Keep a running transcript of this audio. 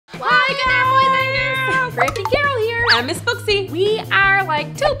Crafty Carol here. I'm Miss Booksy. We are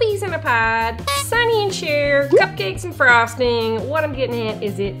like two peas in a pod, Sonny and Cher, cupcakes and frosting. What I'm getting at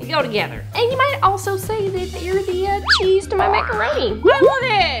is it go together. And you might also say that you're the cheese to my macaroni. I love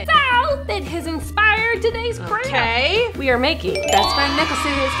it. So, that has inspired today's craft. Okay. We are making best friend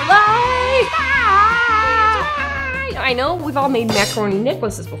necklaces for life. I know we've all made macaroni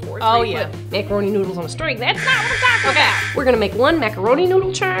necklaces before. Oh yeah. Macaroni noodles on a string. That's not what I'm talking about. We're gonna make one macaroni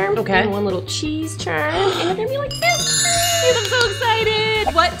noodle charm. Okay. And one little cheese charm. And they're gonna be like this. I'm so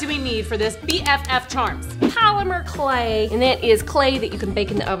excited. What do we need for this BFF charms? Polymer clay. And that is clay that you can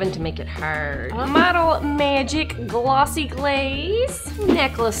bake in the oven to make it hard. Model Magic glossy glaze.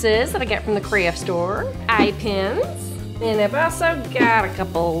 Necklaces that I got from the craft store. Eye pins. And I've also got a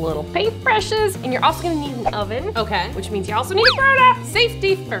couple little paintbrushes, and you're also gonna need an oven. Okay. Which means you also need a grown-up.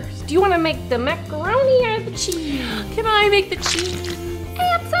 Safety first. Do you wanna make the macaroni or the cheese? Can I make the cheese?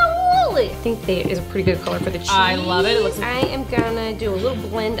 Absolutely. I think that is a pretty good color for the cheese. I love it. It looks. I am gonna do a little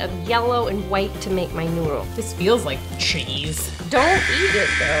blend of yellow and white to make my noodle. This feels like cheese. Don't eat it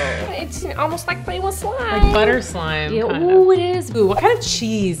though. It's almost like playing with slime. Like butter slime. Yeah, kind ooh, of. it is. Ooh, what kind of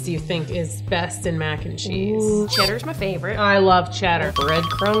cheese do you think is best in mac and cheese? Ooh, cheddar's my favorite. I love cheddar.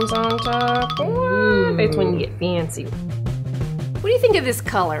 Breadcrumbs on top. Ooh. That's when you get fancy. What do you think of this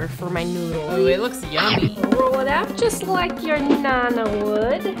color for my noodle? Ooh, it looks yummy. Roll it out just like your nana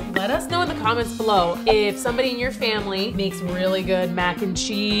would. Let us know in the comments below if somebody in your family makes really good mac and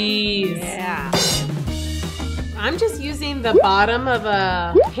cheese. Yeah. I'm just using the bottom of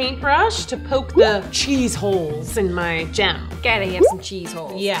a paintbrush to poke the cheese holes in my gem. Gotta have some cheese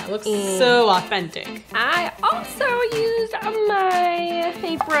holes. Yeah, it looks so authentic. I also used my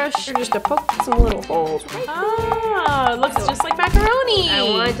paintbrush just to poke some little holes right Oh, it looks just like macaroni. I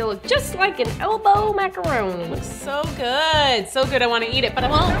want it to look just like an elbow macaroni. Looks so good. So good I want to eat it, but I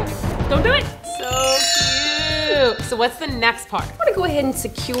won't. Don't do it. So cute. So what's the next part? I'm gonna go ahead and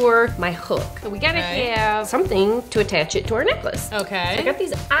secure my hook. So we gotta have something to attach it to our necklace. Okay. So I got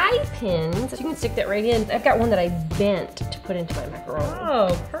these eye pins. You can stick that right in. I've got one that I bent to put into my macaroni.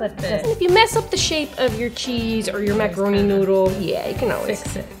 Oh, perfect. If you mess up the shape of your cheese or your macaroni noodle, yeah, you can always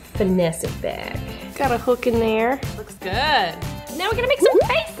Fix it. finesse it back. Got a hook in there. Looks good. Now we're gonna make some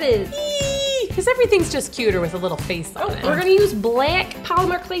faces. Because everything's just cuter with a little face on it. We're gonna use black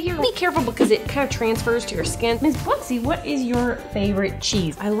polymer clay here. Be careful because it kind of transfers to your skin. Ms. Booksy, what is your favorite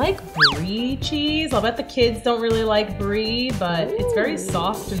cheese? I like brie cheese. I'll bet the kids don't really like brie, but it's very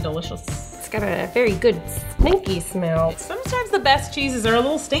soft and delicious. It's got a very good stinky smell. Sometimes the best cheeses are a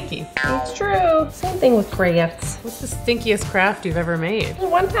little stinky. It's true. Same thing with crafts. What's the stinkiest craft you've ever made?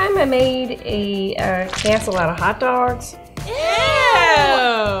 One time I made a castle out of hot dogs. Ew!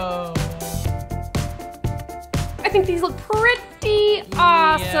 I think these look pretty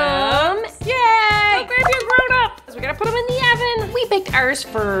awesome. Yes. Yay! Go grab your grown-up. We're gonna put them in the oven. We baked ours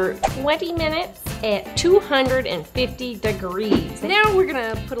for 20 minutes at 250 degrees. Now we're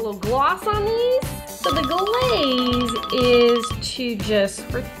gonna put a little gloss on these. So the glaze is to just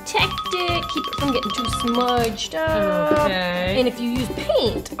protect it, keep it from getting too smudged up. Okay. And if you use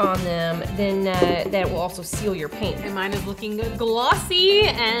paint on them, then that will also seal your paint. And mine is looking good, glossy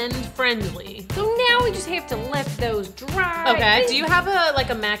and friendly. So now we just have to let those dry. Okay. Do you have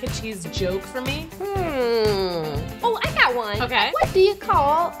a mac and cheese joke for me? Oh, I got one. Okay. What do you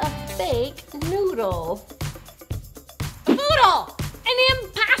call a fake noodle? A noodle! An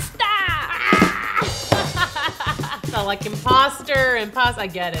impasta! So like imposter. I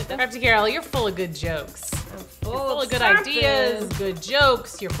get it. Crafty Carol, you're full of good jokes. Full You're full of good something. ideas, good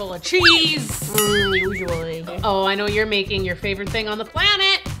jokes. You're full of cheese. Usually. Oh, I know you're making your favorite thing on the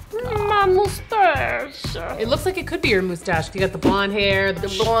planet. My mustache. It looks like it could be your mustache. You got the blonde hair, The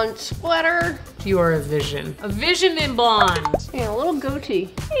blonde sweater. You are a vision. A vision in blonde. And a little goatee.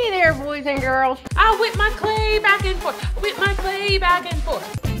 Hey there, boys and girls. I whip my clay back and forth. Whip my clay back and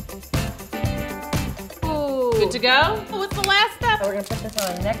forth. Ooh. Good to go? Oh, what's the last step? So we're gonna put this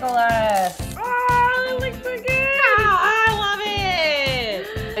on a necklace. Oh, it looks so good. Oh, I love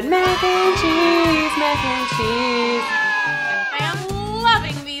it. And mac and cheese, mac and cheese. I am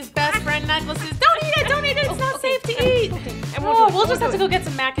loving these best friend necklaces. Don't eat it, don't eat it. It's not safe to eat. And we'll just have to go get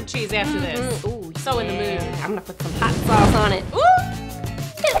some mac and cheese after this. Ooh, So in the mood. I'm gonna put some hot sauce on it. Ooh.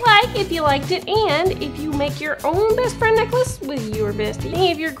 Hit like if you liked it, and if you make your own best friend necklace with your bestie.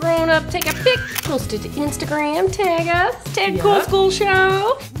 If you're grown up, take a pic, post it to Instagram, tag us, tag Cool School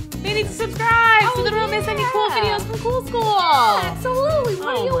Show. They need to subscribe so they don't miss any cool videos from Cool School. Absolutely.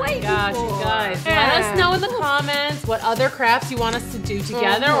 What are you waiting gosh, for? you guys. Let us know in the comments what other crafts you want us to do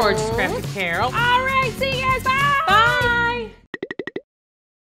together or just Crafty Carol. All right, see you guys. Bye. Bye.